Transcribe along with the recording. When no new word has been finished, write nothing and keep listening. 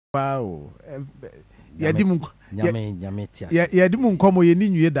Wow. Yadimun komo ye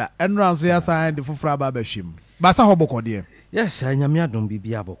ninyu da enranso ya sign the fufra baba shim. Basa hoboko de. Yes, nyame adom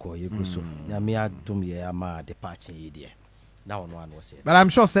bibia boko ye guso. Nyame adom ye ama departure ye de. That one was it. But I'm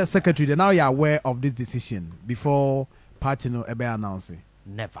sure secretary now you are aware of this decision before party no ebe announce.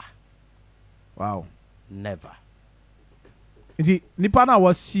 Never. Wow. Never. Inti nipa na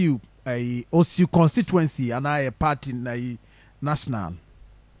was you OSU constituency and I party na national.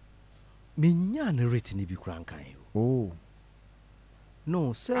 Minya na rate ni bi krankan. Oh.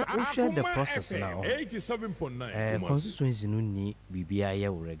 No, sir, we share the process now. 87.9. Constituency no ni bibia ye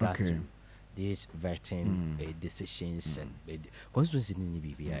with regards to these vetting decisions and constituency ni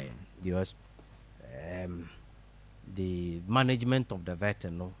bibia because the management of the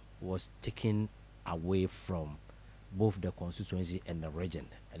vetting no was taken away from both the constituency and the region,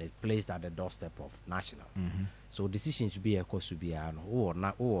 and it placed at the doorstep of national. So decisions should be a course to be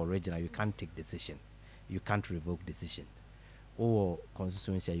or regional. You can't take decision, you can't revoke decision. Or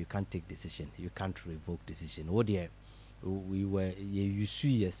constituency, you can't take decision, you can't revoke decision. Oh dear, we were you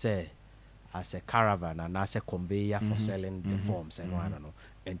see say as a caravan and as a conveyor for selling the forms and I don't know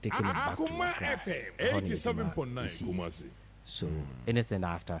and taking it back to FM 87.9. So anything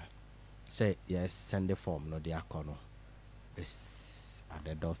after. Say yes, send the form. No, the Akoma is at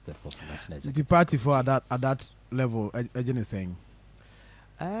the doorstep of national executive. The party for at that level, agent is saying.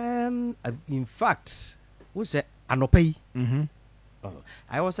 In fact, who said Anope?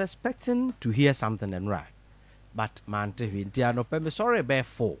 I was expecting to hear something and right, but man, the Anope, sorry, bear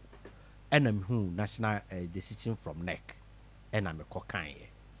 4, and I'm who national decision from neck, and I'm a cocaine.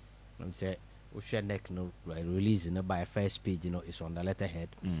 I'm say. If your neck no release by first page, it's on the letterhead.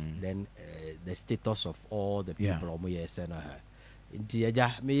 Then the status of all the people on my send her. Indeed,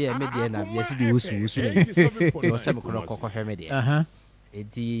 me and yes, it was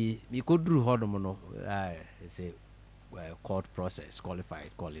me could do hormono. It's a court process,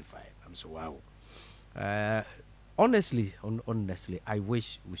 qualified. I'm so wow. Honestly, I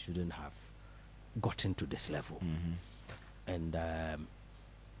wish we shouldn't have gotten to this level. And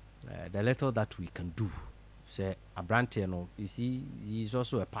the little that we can do, say Abrantiano, you see, he's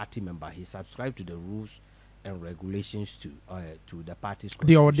also a party member. He subscribed to the rules and regulations to the party's.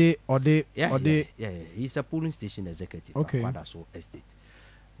 Yeah. He's a polling station executive. Okay. So estate.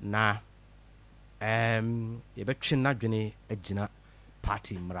 Now, you bet not a Gina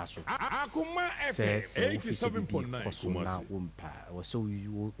party mraso. Akoma FM 87.9. So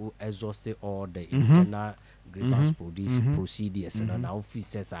you exhausted all the internal grievance procedures and now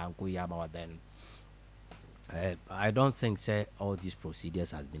officers are going about then. I don't think say all these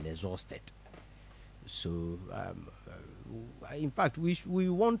procedures has been exhausted. So in fact we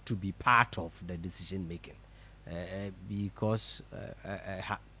want to be part of the decision making because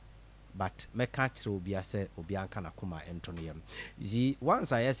but me catch obi ase obi anka na koma entoniam. Yi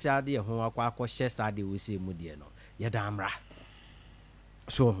once I say dey ho akwa share sade we say mu de no ye damra.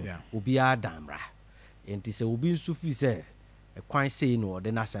 So obi a damra. Enti se obi nsu fi se kwan sei no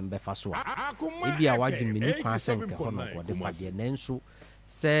de na sembe fa so a. Ebi a wadwin me ni kwan senke ho no ko de fa de nanso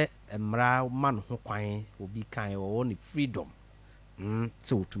se mra man ho kwan obi kan wo ni freedom.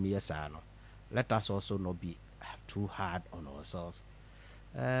 So otumi yesa no. Let us also not be too hard on ourselves.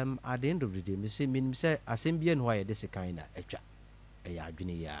 At the end of the day, me say assembly and why this kind of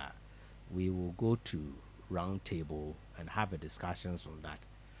we will go to round table and have a discussions on that.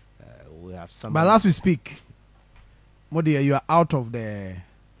 We have some. But as we speak, Modi, you are out of the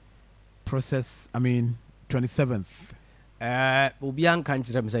process. I mean, 27th. Obian can't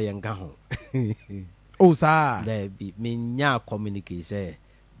say yanga ho. Oh, sir. There be me communicate say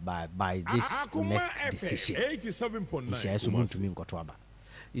by this next decision. 87.9.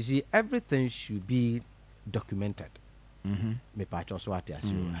 You see, everything should be documented. Me patch also at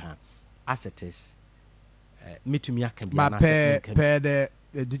as it is. Me to me can be. But per the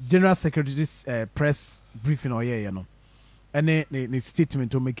General Secretary's press briefing or you know, any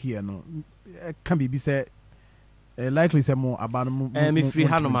statement to make here no can be said. Likely say more about me free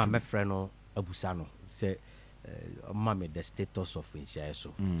hanoma my friend no abusano say mama the status of insurance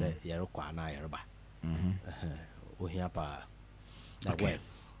so say yero kwa na yerba ohia pa that way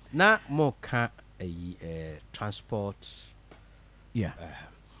na mo ka transport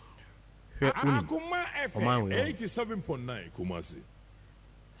Akoma FM 87.9 Kumasi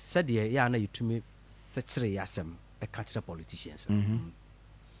said ya na yitumi secretary yasem e catch the politicians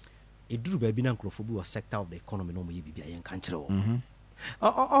eduru ba bi na nkrofo bi o sector of the economy no mo ye bibia yen kan kire wo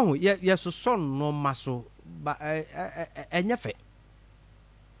yes so no maso ba enyefe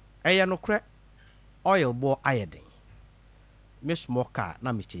eya no kre oil bo ayeden me small car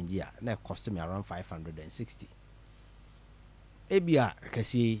na me change ya na cost me around 560 ebia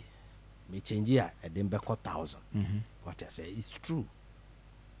kasi me change ya e dem be 1,000 what I say is true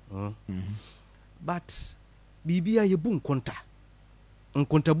but bibia ye bu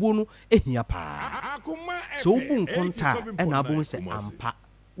nkonta bu no ehia pa so bu nkonta e na abo se ampa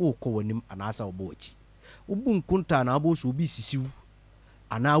wo ko wanim anasa obo achi ubu nkonta na abo so obi sisiw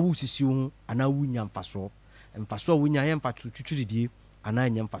ana wu sisiw ana wu nya mfaso wu nya yemfa twitwiridie ana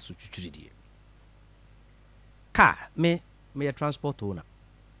nya mfaso twitwiridie ka me transport owner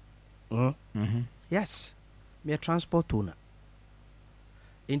yes me transport owner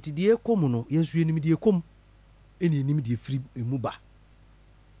enti die kom no yensu enim die kom eni enim die free emu ba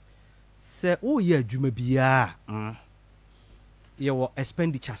se wo ye adwuma bia ye wo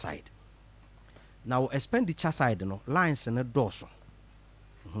expenditure side now expenditure side no lines ne doso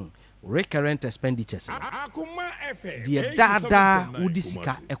recurrent expenditures die dada wudi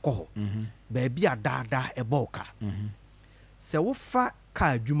sika ekoho ba bia dada eboka se wo fa ka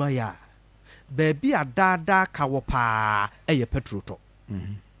adwuma ya ba bia dada ka wo pa eye petrol to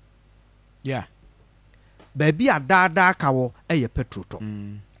yeah ba bia dada ka wo eye petrol to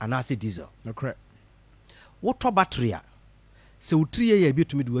anase diesel no correct wo to battery a se utrie ya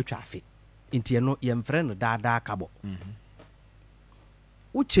bietumi de watwa afi enti no ye mfre no dada ka bo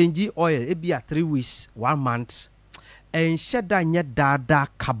wo change oil e bia 3 weeks 1 month en sheda nye dada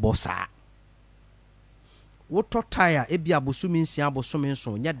ka bo sa wo to tire e bia bosumi nsia bosumi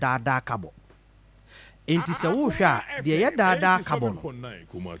nso nye dada ka bo enti se wo hwa de ye dada ka bo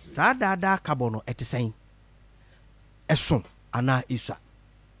no sa dada ka bo no etesen eso ana isa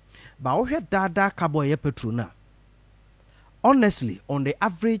ba wo hwa dada ka bo ye petrol na honestly on the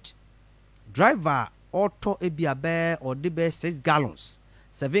average driver auto ebia be or the be 6 gallons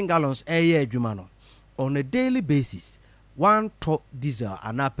 7 gallons a year adwuma no on a daily basis one top diesel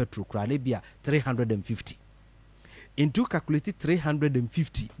and petrol kra na bia 350 into calculate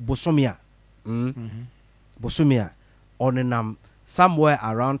 350 bosomia bosomia on somewhere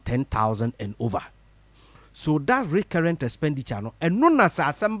around 10,000 and over so that recurrent expenditure no and no na sa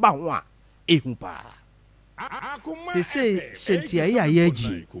asem ba ho a ehu pa se sentia ya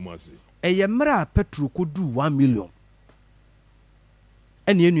yaji eye mra petrol ko du 1 million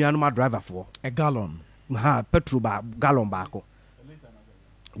eni enuanu ma driver for a gallon petrol ba gallon ba ko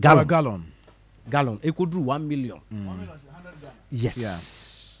gallon e ko du 1 million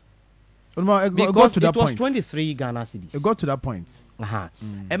yes it got to that point. It was 23 Ghana cedis. It got to that point.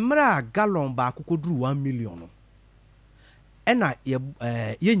 Emra gallon ba ko du 1 million no ena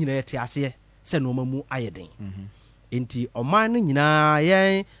ye nyina ye te ase se no mamu ayeden enti oman no nyina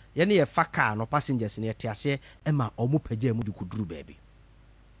ye ne ye fa car no passengers ne ye te ase ema omo pagya mu de kuduru baabi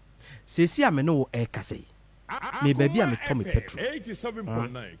sesi ame no e kase me baabi a me to me petrol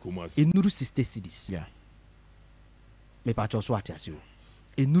 87.9 Kumasi enuru 60 cedis yeah me pa cho so ate ase o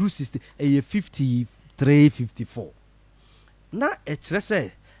enuru 60 e 53 54 na e kire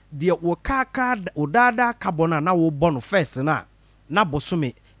se de wo kaka odada carbon na wo bono first na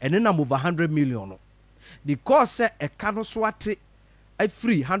bosome ene na over 100 million no because e ka no so ate a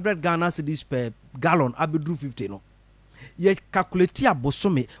free 100 Ghana cedis per gallon abedru 50 no ye calculate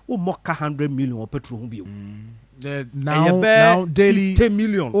abosome wo moka 100 million o petrol hu bio now daily 10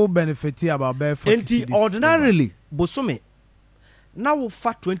 million all benefit about bare 40 ordinarily bosome na wo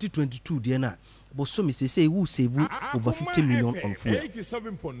fa 2022 de na bosome say we save over 50 million on fuel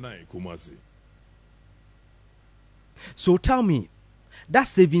 87.9 Kumasi so tell me that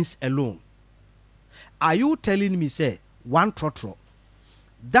savings alone are you telling me say one trotro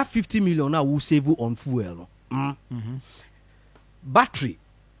that 50 million now will save on fuel no? Battery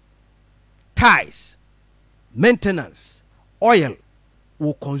tires maintenance oil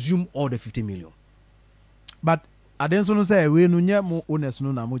will consume all the 50 million but I don't say we no nya mo owners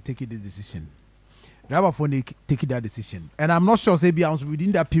no na mo take the decision driver for take that decision and I'm not sure say be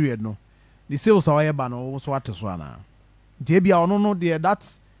within that period no the sales are ba no so what so na dey be no there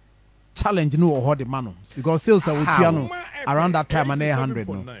that challenge no or the man because sales are with no around that time and 100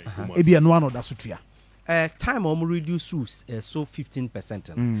 no e be no one that so tua time om reduce so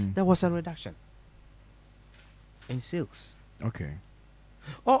 15% there was a reduction in sales okay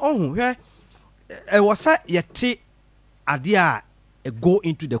where was a yet idea go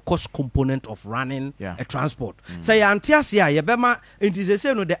into the cost component of running a transport. Say antiasia yebema it is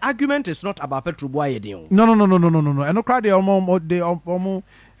say no the argument is not about petrol boy. No. And no crowd they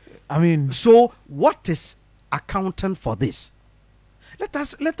I mean so what is accountant for this?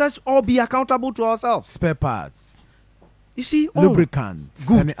 Let us all be accountable to ourselves. Spare parts. You see, lubricants,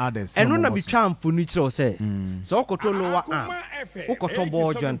 good. and others. And no be charm for neutral say. So okoto lower arm. Okoto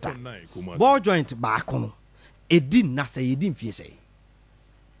ball joint. Ball joint back on. It didn't na say it didn't feel say.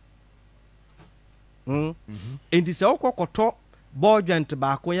 And this okoto ball joint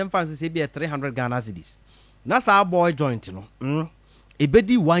back when fancy say be 300 Ghana cedis. Na sa ball joint no. E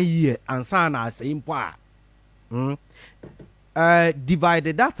bedi 1 year and sana say impo.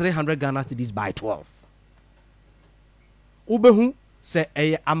 Divided that 300 Ghana cedis by 12. Ubehu se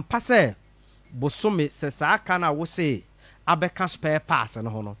ampase bosome se sa aka na wo se abeka spare pass no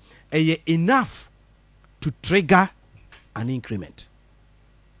ho no enough to trigger an increment.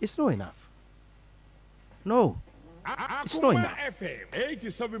 It's not enough. No. It's not enough.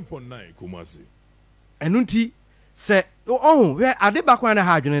 87.9 Kumasi. Enunti se where ade bakwa na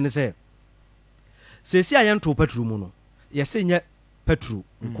ha adwene ne se si ayen to petrol mu no ye se nye petrol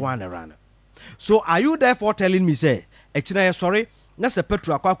nko na rana. So are you therefore telling me say sorry, that's a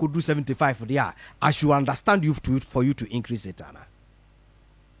petrol I could do 75 there. I should understand you for you to increase it, Anna.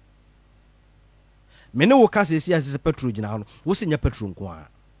 Many will can say as a petrol now, what's in your petrol?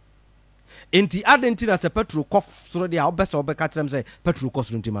 Enti adentin as a petrol cough so the best or becatem say petrol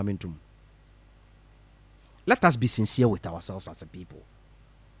cost momentum. Let us be sincere with ourselves as a people.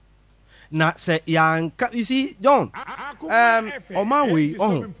 Now say young, you see, John. On my way,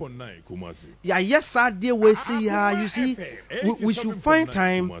 yeah, yes, sir, dear, we see, you see, we should find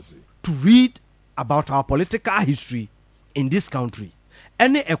time to read about our political history in this country.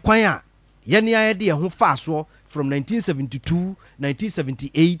 Any acquire, any idea who fast war from 1972,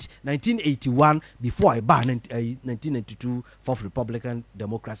 1978, 1981, before I ban 1992 Fourth Republican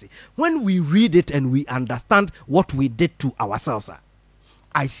Democracy. When we read it and we understand what we did to ourselves,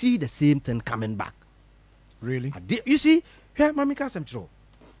 I see the same thing coming back. Really? You see, here, Mami Kasemtro.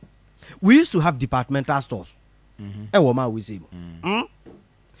 We used to have departmental stores. Do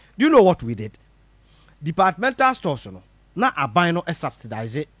you know what we did? Departmental stores, no, na abino e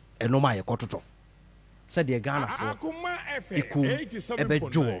subsidize it and no my kototo. Said the Ghana for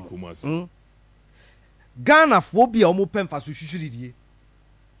Ghana for be omo pen fa so hwehwere die.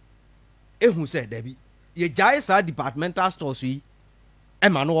 Ehun said Debbie, ye jai sa departmental stores yi e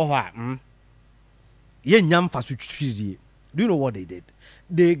ma no ho a ye nyam fa so hwehwere die. Do you know what they did?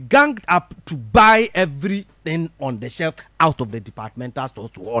 They ganged up to buy everything on the shelf out of the departmental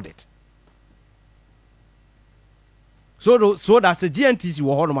stores to audit. So that's the GNTC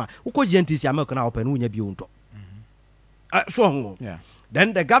wo honoma. Uko GNTC America na open unya bi unto. Yeah.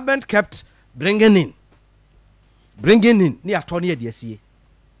 Then the government kept bringing in near Tony DSC.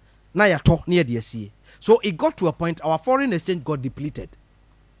 Na ya to near DSC. So it got to a point our foreign exchange got depleted.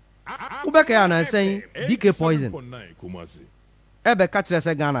 Ubeka yana saying DK poison. Ebe katre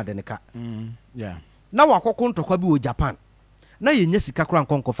se Ghana deneka. Yeah. Na wakoko ntokwa bi wo Japan. Na yenye sika kra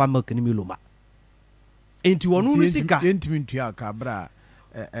nkonko fa milk ni miloma. Enti wonu ni sika. Entimi ntua ka bra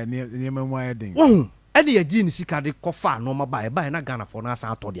niema mu ayedin. Ene ye ji ni sika de kofa no ma ba na Ghana for na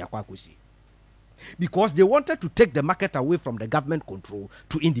san to de akwa kosi. Because they wanted to take the market away from the government control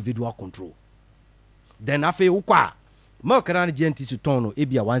to individual control. Then afi ukwa milk na GNTC ton no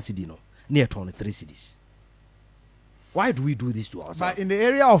ebia 1 cedi no na e ton 3 cedis. Why do we do this to ourselves? But in the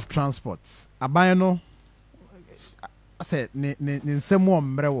area of transport, abayano I said ni nsemo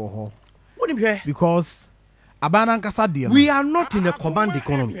mbre wo ho. Because abana nkasa de we are not in a command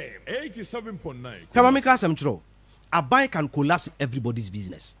economy. 87.9. Abai can collapse everybody's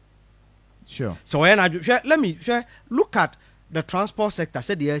business. Sure. So when let me look at the transport sector.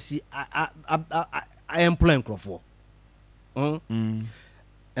 Said the see I employ for.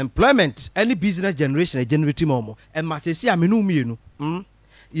 Employment, any business generation, a generating momo, and must say, I mean,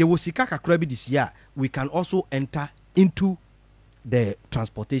 you will see kakra bi this year. We can also enter into the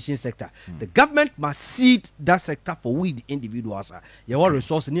transportation sector. The government must seed that sector for we the individuals. Your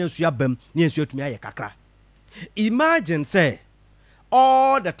resource near Suabem, near Suatmia kakra. Imagine, say,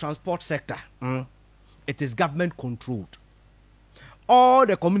 all the transport sector, it is government controlled. All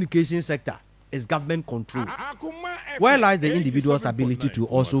the communication sector is government controlled. Where lies the individual's ability to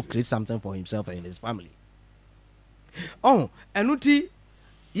also create something for himself and his family? Oh, enuti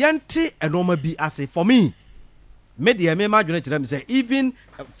yente enoma bi ase for me. Media me imagine them say even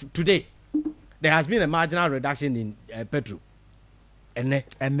today there has been a marginal reduction in petrol.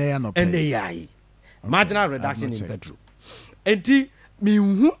 Marginal reduction in petrol. Enti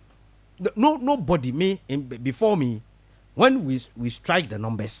me nobody before me when we strike the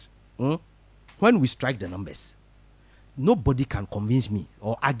numbers. When we strike the numbers, nobody can convince me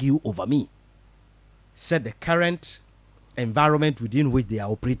or argue over me. Said the current environment within which they are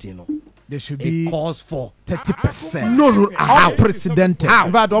operating, there should be calls for 30%. No, unprecedented.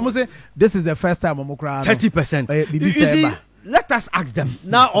 In fact, almost say this is the first time 30%. You see, let us ask them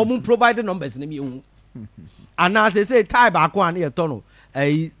now. Omun provided numbers in me, and as they say, tie back one year tono,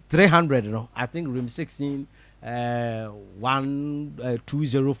 300. No, I think room 16,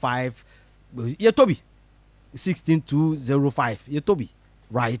 1205. Yeah, Toby, 16205. Yeah, Toby,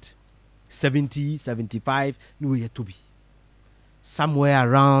 right? 70, 75. No, yeah, Toby. Somewhere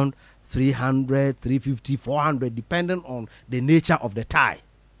around 300, 350, 400, depending on the nature of the tie.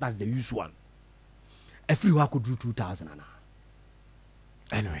 That's the usual one. Everyone could do 2,000 an hour.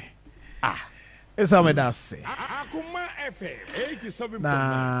 Anyway, it's how that's say. Akoma FM 87.9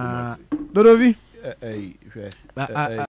 Nah, Kumasi. Dodovi.